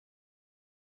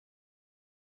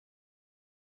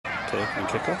Okay, and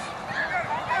kickoff.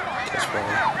 Catch ball.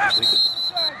 Take it.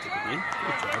 Take it in.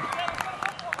 Good job.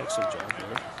 Excellent job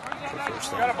there. Okay,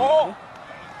 first down.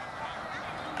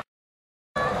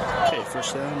 Okay,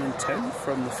 first down and 10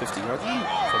 from the 50-yard line.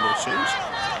 From the exchange.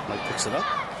 Mike picks it up.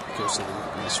 Goes to the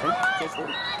nice run. Go for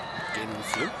it. Gain on the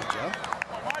field. Good job.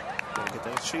 Gotta get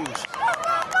that exchange.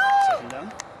 Second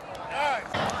down.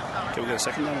 Okay, we got a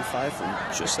second down and 5 from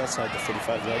just outside the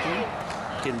 45-yard line.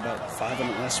 Getting about 5 on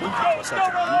the last one. Plus out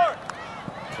to run.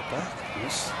 Cut back.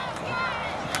 Nice. Okay.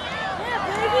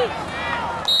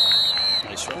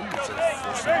 Nice run. That's a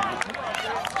first down.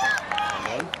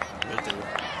 And right there.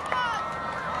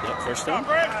 Yep, first down.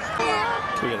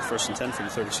 Okay, we got a first and 10 from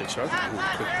the 36-yard line.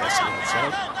 Quick pass to the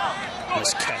outside.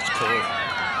 Nice catch, Cole.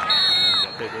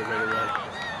 Got big right away.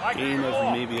 Gain of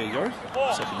maybe a yard.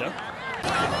 Second down.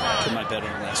 Put my bet on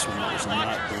the last one. It was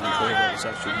not really clear, but it was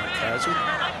actually Mike Kaiser.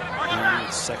 And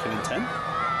it's second and 10.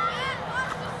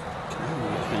 Okay, we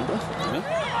got handball. Yeah.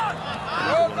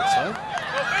 And go outside.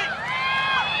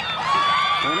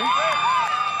 Corner.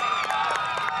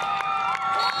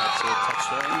 That's a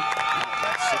touchdown.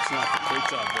 6-0. Great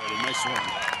job, Brady. Nice run.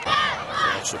 So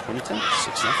extra point attempt.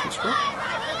 6-0 score.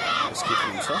 Nice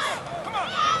keeping himself.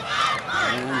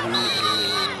 And he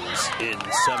is in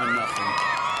 7-0.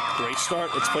 Great start.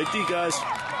 Let's play D, guys.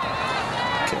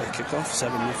 Okay, kickoff.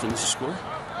 7-0 is the score.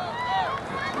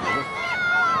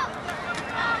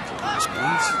 Nice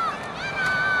points.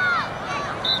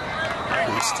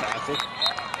 Nice tackle.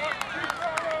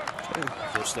 Okay,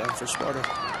 first down for Sparta.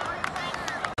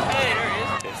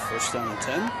 Okay, first down and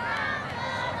 10.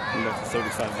 And about the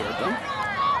 35-yard line.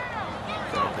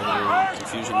 Got a little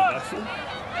confusion in the backfield.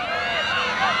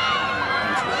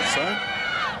 Run to the outside.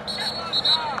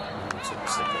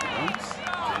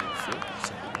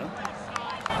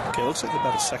 Okay, looks like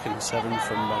about a second and 7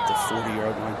 from about the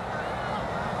 40-yard line.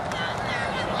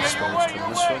 Sparta's coming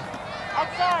this way.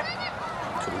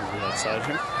 Coming to the outside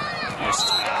here. Nice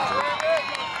tackle.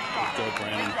 Go,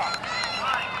 Brandon.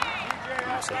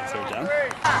 Second, third down.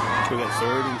 Okay, we got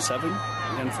 3rd and 7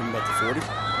 again from about the 40.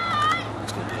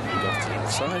 It's going to be a lead off to the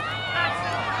outside.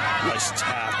 Nice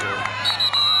tackle.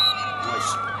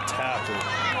 Nice tackle.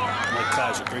 Mike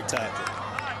Kaiser, great tackle.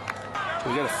 We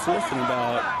got a 4th and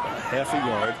about half a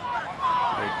yard.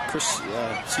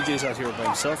 CJ's out here by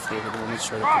himself. They were the one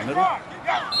that's right up the middle. And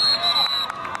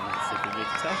I think we make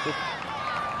the tackle.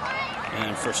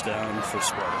 And first down for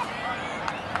Sparta.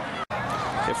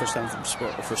 Okay, first down from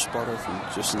Sparta from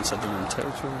just inside the own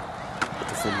territory at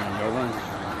the 49-yard line.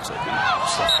 Looks like and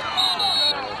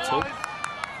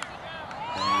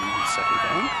second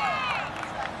down.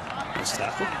 Nice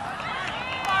tackle.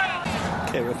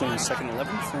 Okay, we're looking at 2nd and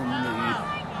 11 from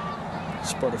the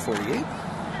Sparta 48.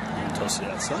 And toss it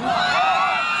outside.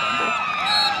 Fumble.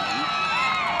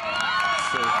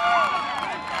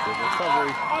 Good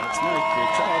recovery. That's Mike.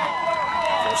 Great job.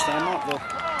 First down Montville.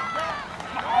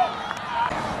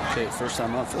 Okay, first down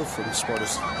Montville from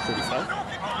Sparta's 35.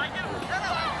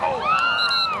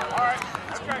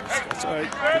 That's all right.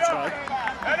 Good try.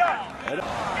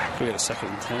 We got a 2nd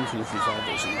and 10 from the 55.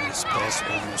 There's a nice pass.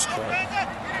 Almost caught.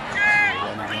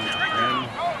 Running into Brandon.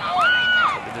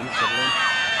 Cut it in.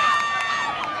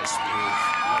 Nice move.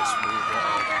 Nice move.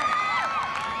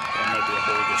 That might be a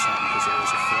hold or something because there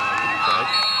was a flag in the play.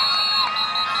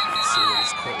 Let's see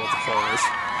what the call is.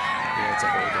 Yeah, it's a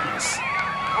hold on this.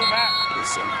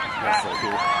 This left right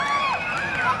here.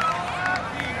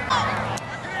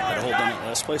 Had a hold on it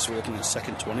last place. We're looking at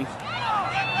 2nd 20. That's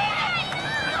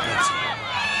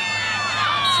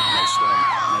a nice run.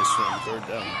 Nice run. 3rd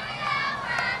down.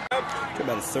 Okay,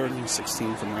 about a 3rd and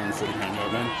 16 from around the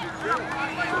 49-yard line.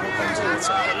 Comes on the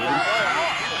outside of Aiden.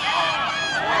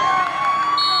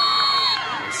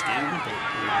 Nice game, but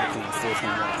we're looking at 4th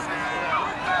and 1.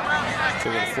 Okay,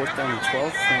 we got a 4th down and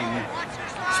 12 from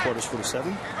Sparta's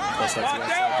 47. Plus out to the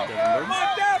outside to Devin Burns.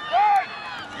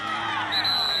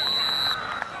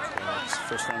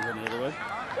 First down going the other way.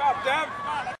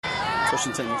 First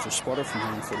and 10 for Sparta from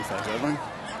around the 45-yard line.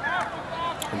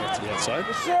 Come back to the outside.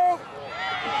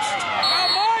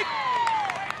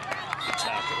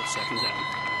 Tackle, 2nd down.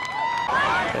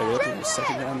 Okay, we're looking at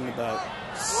 2nd down in about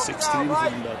 16 from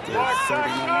about the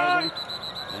 39-yard line.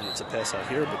 And it's a pass out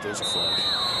here, but there's a flag.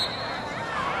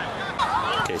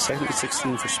 Okay, 2nd and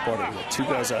 16 for Sparta. We got 2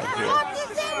 guys out here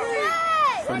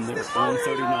from their own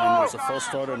 39. There's a false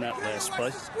start on that last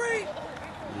play.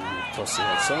 And toss the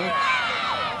outside.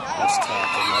 Nice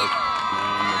tackle, Mike.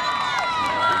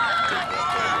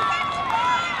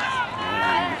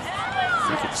 I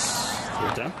think it's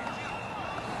 3rd down.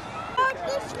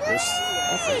 So this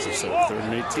offensive set, 3rd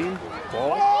and 18.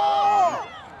 Ball. I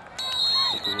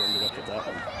think we ended up with that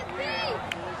one.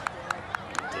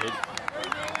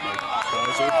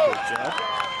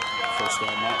 first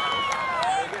down, Montville.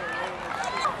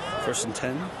 First and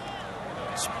 10.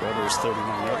 Spreader's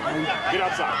 39-yard line. Get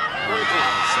outside.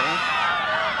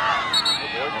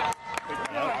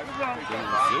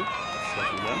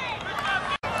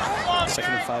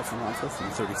 Second and 5 from Montville from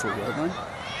the 34-yard line.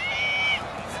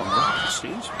 Fumble,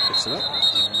 exchange, picks it up.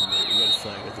 And red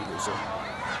flag, I think it was an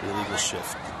illegal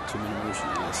shift. 2-minute motion,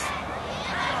 yes. I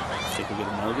think we'll get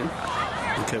a mulligan.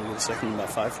 Okay, we'll get a second and about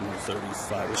 5 from the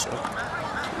 35 or so.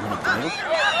 Run up the middle.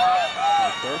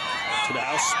 Right there. To the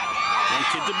house. One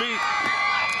kid to beat.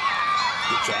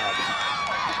 Good job.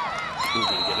 We're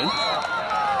going to get in.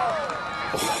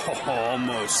 Oh,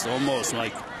 almost,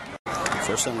 Mike.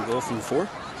 First down and goal from the 4. He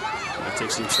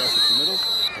takes himself at the middle.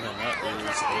 And that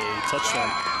is a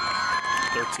touchdown.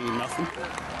 13-0.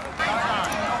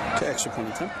 Okay, extra point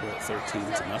attempt. We're at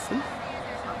 13-0.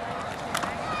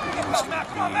 It's going to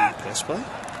be pass play.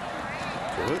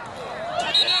 Throw it.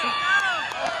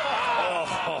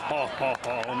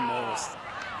 Almost.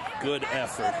 Good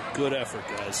effort,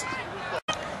 guys.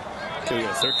 Okay, we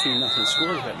got a 13-0 score.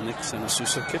 We got Nick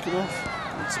Sanasusa kicking off.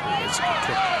 It's a good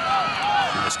kick.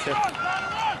 Nice kick.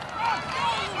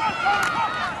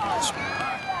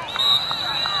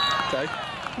 Okay,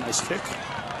 nice kick.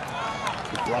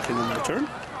 Good blocking in return.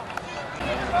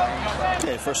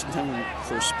 Okay, first and 10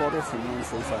 for Sparta from the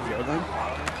 45-yard line.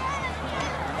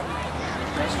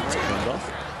 Let's get it off.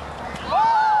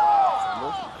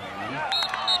 Fumble. And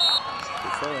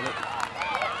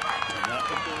that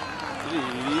would be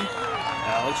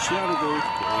Alex Gianago.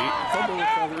 Great fumble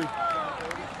recovery.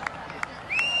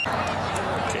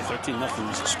 Okay,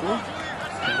 13-0 is the score.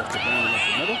 Hand up to Brandon up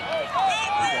the middle.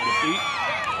 We got a beat.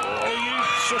 Oh, you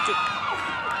shook it.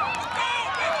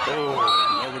 Oh,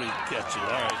 nobody gets you. All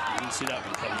right, you didn't see that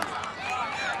one coming.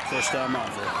 First down,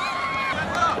 Montville.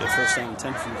 Okay, first down and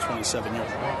 10 from the 27-yard line.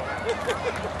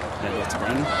 Hand up to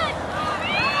Brandon.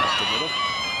 Up the middle.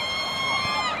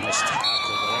 Nice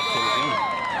tackle by that kid again.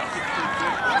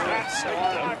 Second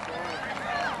down.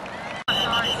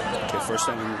 Okay, first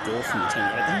down and goal from the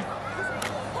 10-yard line.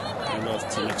 Hand off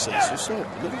to Nick Sanasusa up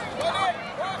the middle.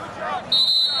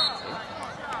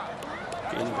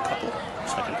 Gain of a couple.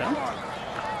 Second down.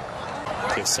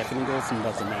 Okay, second and goal from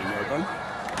about the 9-yard line.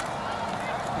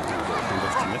 Hand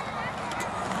off to Nick.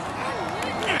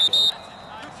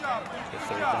 Okay,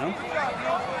 third down.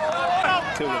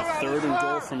 Okay, we got third and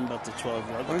goal from about the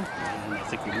 12-yard line. And I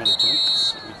think we made a jump.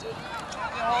 So we did.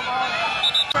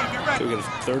 Okay, we got a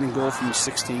third and goal from the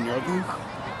 16-yard line.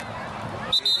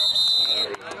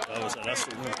 That was an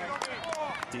excellent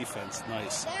defense.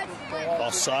 Nice.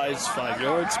 Off sides, 5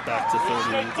 yards. Back to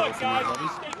third and goal from the 11.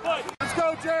 Let's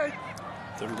go, Jake.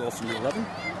 Third and goal from the 11.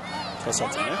 Toss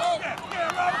out to Nick.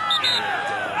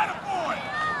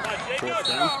 Fourth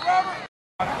down.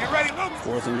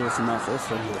 Fourth and goal from Montville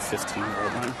from the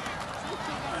 15-yard line.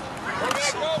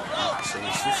 So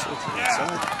it's just to the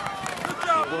outside.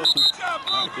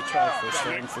 Good try. First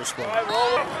down, first ball. Look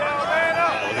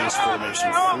at this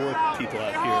formation. 4 people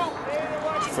out here.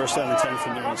 First down and 10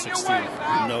 from their own 16.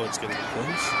 You know it's going to be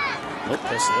close. Nope,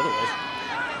 pass the other way.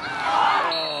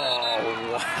 Oh,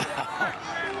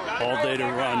 wow. All day to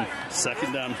run.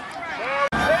 Second down.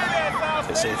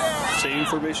 Okay, so same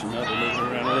formation. Now they're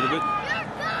moving around a little bit.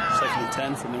 Second and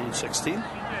 10 from their own 16.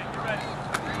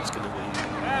 It's going to be...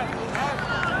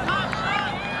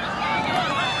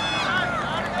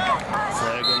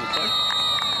 flag on the play.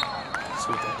 See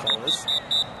what that call is.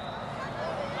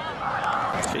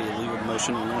 Okay, illegal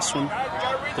motion on this one.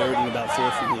 Third and about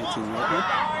 4 from the 18-yard line.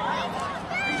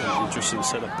 An interesting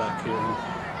setup back here.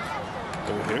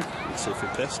 Over here. Let's see if we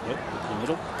pass. Nope, in the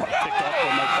middle. Picked up by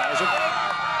Mike Bowser.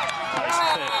 Nice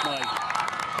pick, Mike.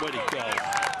 Way to go.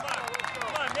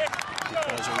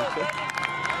 Bowser with pick.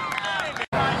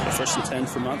 Okay, first and 10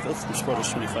 for Montville from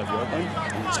Sparta's 25-yard line.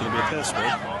 And it's going to be a pass play.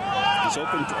 He's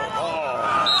open.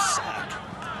 Oh, sack.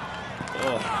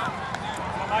 Oh.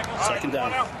 Second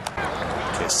down.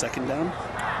 Okay, second down.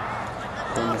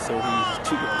 On the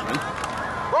 32-yard line.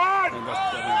 And up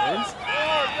to Devin Burns.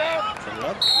 Cut it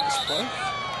up. Nice play.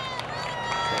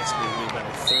 Okay, it's going to be about a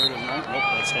third and 1. Nope,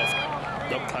 that's half.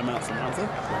 Nope, timeout from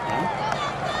Montville.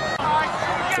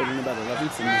 Third and about 11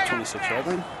 from the 26-yard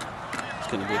line. It's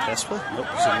going to be a pass play. Nope,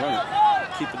 he's going to run it.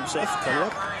 Keep it himself. Cut it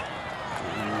up.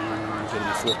 Going to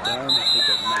be fourth down. I think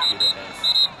that might be the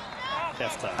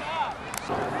halftime.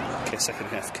 Okay, second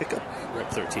half kick up. We're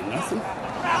at 13-0.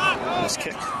 Nice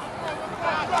kick.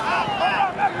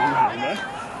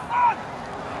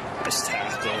 Nice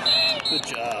tackle. Good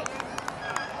job.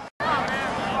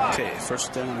 Okay,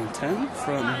 first down and 10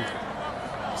 from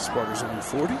Sparta's on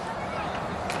 40.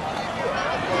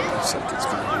 Looks like it's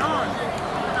going to be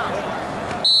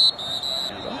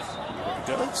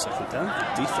go. Second down.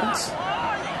 Good defense.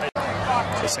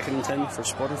 Okay, second and 10 for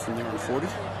Sparta from there on 40.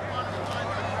 Okay,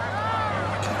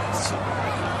 let's see.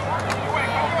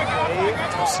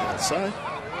 Toss to the outside.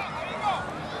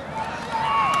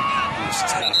 Nice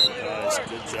tackle, guys.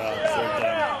 Good job. Third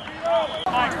down.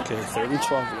 Okay, third and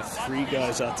 12 with 3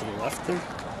 guys out to the left there.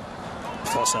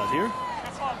 Toss out here.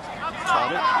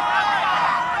 Caught it.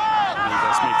 And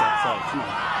let's make that play. Come on.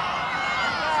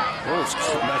 Oh, it's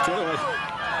coming back the other way.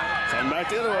 Coming back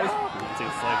the other way. I think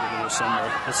a flag will go somewhere.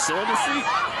 It's still on their feet.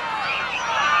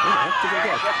 Where the heck did they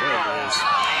go? There it is.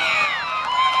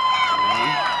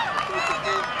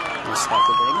 Nice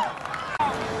tackle, Brandon.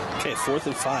 Okay, 4th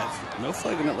and 5. No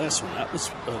flag in that last one. That was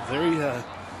a very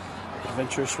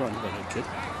adventurous run by that kid.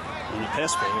 And a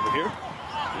pass play over here.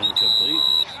 Incomplete.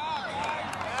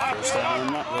 First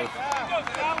down, not good.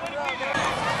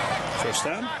 First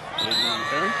down. Waiting on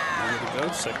Perry. Ready to go.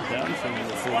 Second down from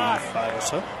the 45 or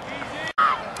so.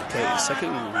 Okay,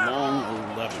 second and long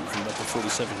 11 from about the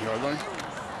 47-yard line.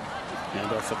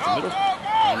 Hand off up the middle.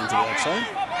 And into the outside.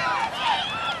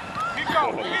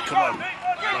 Oh, come on.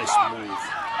 Nice move.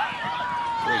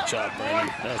 Great job, Brandon.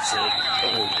 That's it.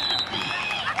 Oh.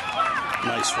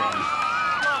 Nice run.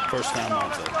 First down,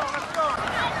 Monte.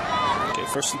 Okay,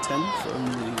 first and 10 from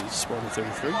the Sparta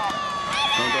 33.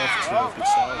 Hand off to Big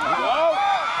Solid.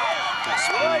 Nice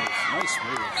move. Nice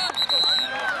move.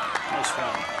 Nice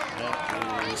run. That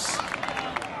is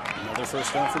another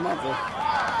first down for Montville.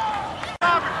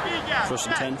 First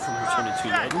and 10 from the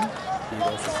 22-yard line. Hand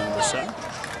off from the side.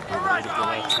 Ready to go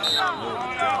out to the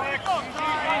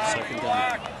second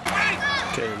down.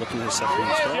 Okay, looking at the second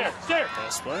and 12.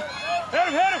 Pass play. Hit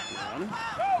him!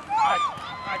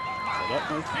 Cut up,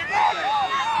 Mike.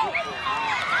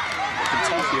 Looking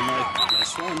top here, Mike.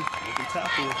 Nice run. Looking top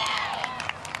here.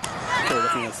 Okay,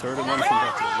 looking at third and 1 from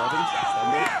back to 11.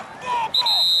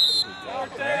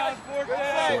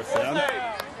 Fourth down.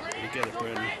 You get it,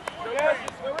 Brandon.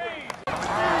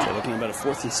 Okay, looking about a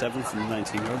 4th and 7 from the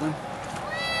 19-yard line.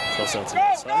 Toss out to the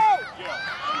outside.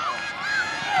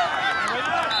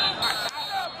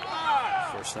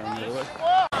 First down the other way.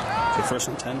 Okay, first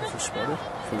and 10 for Sparta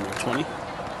from the 20.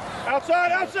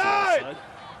 Outside!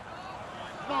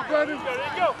 Come on, Brandon. There you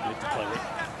go. Make the play.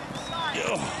 Yo.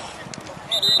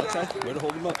 Okay, way to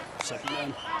hold him up. Second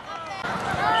down.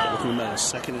 Looking at a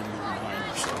second and 9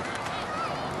 or so.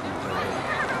 The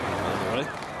other way.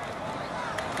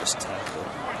 Just tackle.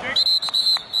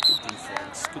 Good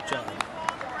defense. Good job.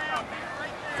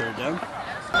 Third down.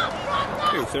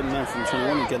 Okay, third and 9 from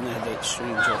 21. Again, they had that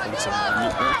strange offensive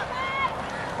movement there.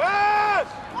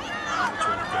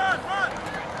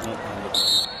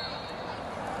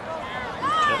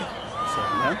 Okay,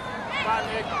 second down.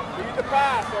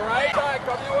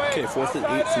 Okay, 4th and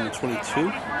 8 from the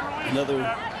 22. Another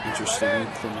interesting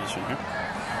formation here.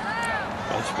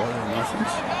 Nice ball on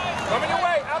offense. Coming your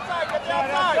way, outside, get the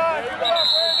outside.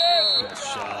 Nice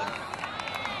shot.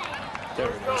 There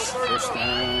it is. First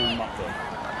down, Mako.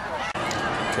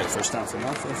 Okay, first down for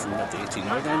Mako from about the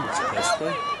 18-yard line. It's a pass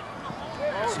play.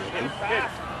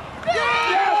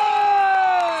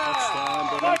 Touchdown,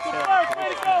 Brennan.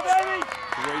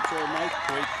 Great throw, Mike.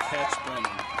 Great catch,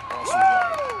 Brennan. Awesome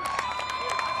job.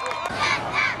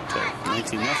 Okay,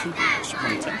 19-0. Extra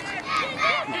point attempt.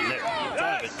 Come on, there.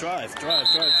 Drive. And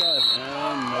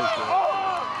no good.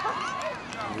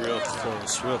 Real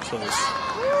close.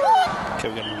 Okay,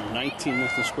 we got a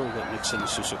 19-0 score. We got Nixon and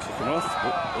Suso kicking off. It's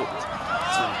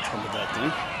going to come with that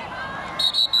thing.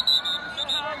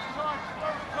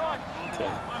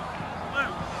 Okay.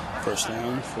 First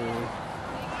down for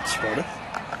Sparta.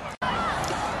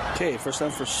 Okay, first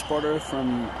down for Sparta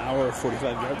from our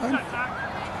 45-yard line.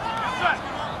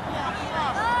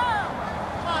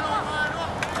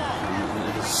 And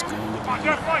it is going to be... I'm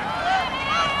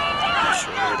not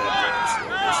sure where that goes.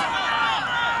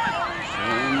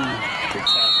 Good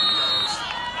tackle, guys.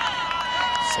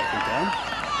 Second down.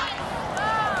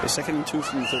 Okay, second and 2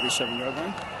 from the 37-yard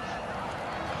line.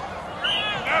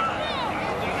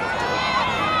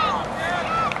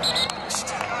 Nice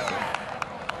tackle.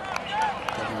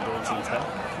 Devin Burns on top.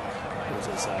 There's a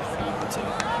Zach from the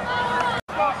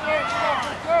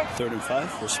 3rd and 5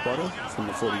 for Sparta from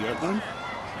the 40-yard line.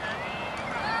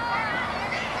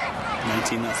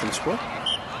 19-0 score.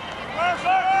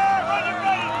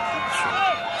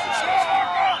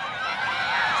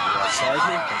 Outside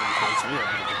here,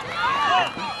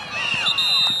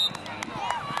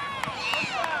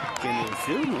 gain of the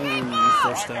field and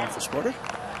first down for Sparta.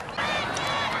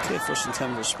 Okay, first and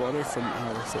 10 for Sparta from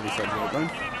our 35-yard line.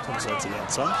 Comes out to the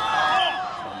outside.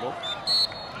 Fumble.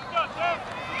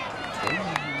 Okay.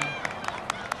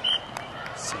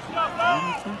 Second down,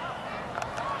 I think.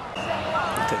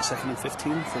 Okay, 2nd and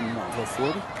 15 from Montville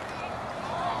 40.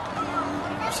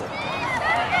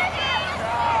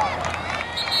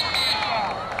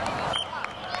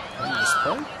 Nice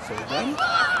play. 3rd down.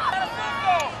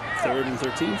 3rd and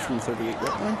 13 from the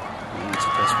 38-yard line. And it's a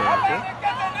pass play out there.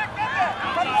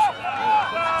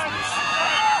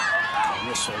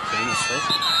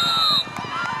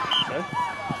 Okay,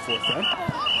 4th down.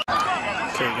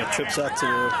 Okay, we got trips out to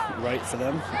the right for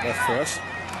them, left for us.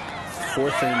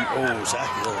 4th and, oh, Zach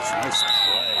Hills, nice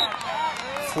play.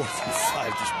 4th and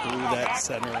 5, just blew that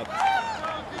center up.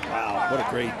 Wow, what a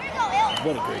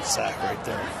great sack right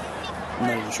there. I'm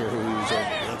not even sure who he was over,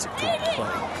 but that's a good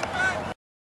play.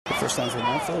 First down for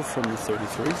Montville from the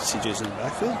 33. CJ's in the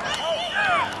backfield.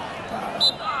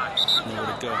 Nowhere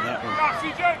to go on that one.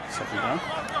 2nd down.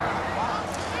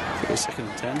 Okay, 2nd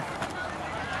and 10.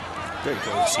 There you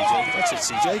go, CJ. That's it,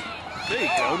 CJ. There you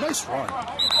go. Nice run.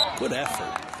 Good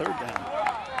effort. 3rd down.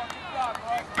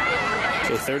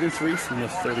 Okay, 3rd and 3 from the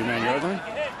 39-yard line.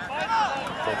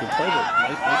 Broken play, but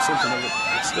make something of it.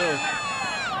 But still.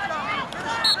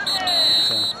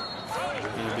 Okay.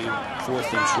 We're going to be 4th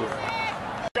and short.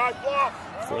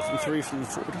 4th and 3 from the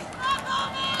 40. It's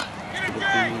going to be,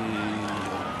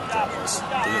 that was, I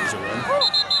think it was a run.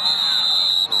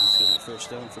 It's going to be 1st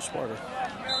down for Sparta.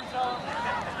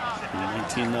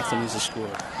 19-0 is the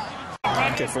score.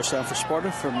 Okay, 1st down for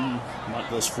Sparta from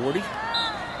Montville's 40.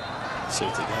 See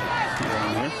what they got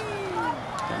going here.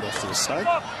 Hand off to the side.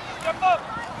 Okay,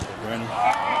 Brandon.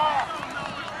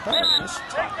 Alright, nice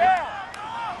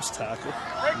tackle.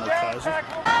 No Kaiser.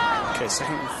 Okay,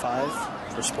 2nd and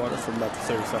 5 for Sparta from about the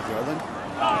 35-yard line.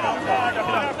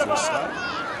 Hand to the side.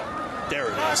 There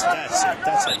it is. That's it.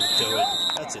 That's how you do it.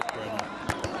 That's it, Brandon.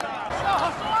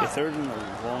 Okay, 3rd and a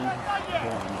long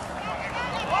one.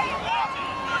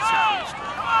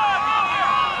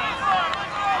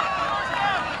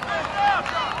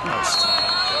 Nice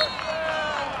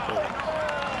tackle.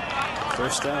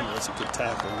 1st down. That's a good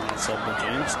tackle on that side by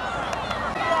James.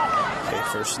 Okay,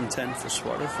 1st and 10 for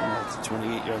Sparta from the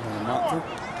 28-yard line of Montville.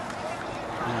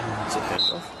 And it's a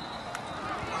handoff.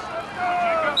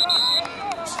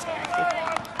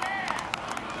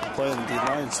 Play on the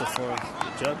D-line so far.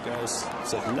 Good job, guys.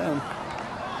 2nd down.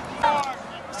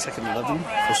 2nd and 11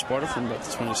 for Sparta from about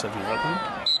the 27-yard line.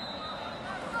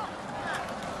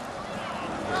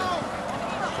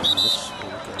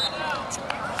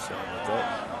 Sorry about that.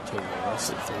 Totally lost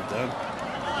it. 3rd down.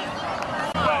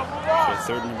 Okay,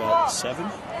 3rd and about 7.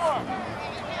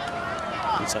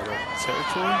 Inside our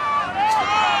territory. Step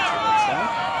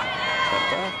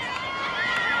back.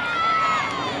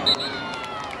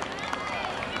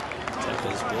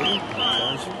 Is good.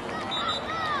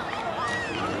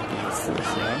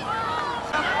 4th down.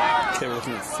 Okay, we're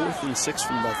looking at 4th and 6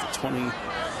 from about the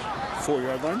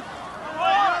 24-yard line.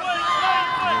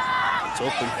 It's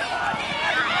open.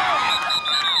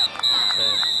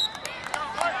 Okay.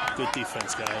 Good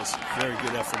defense, guys. Very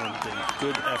good effort on the day.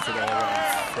 Good effort all around.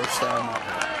 1st down,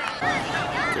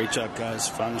 Montville. Great job, guys.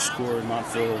 Final score,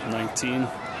 Montville 19.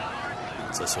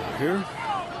 It's us over here.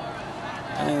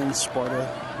 And Sparta,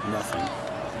 nothing.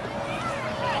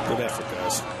 Good effort,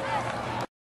 guys.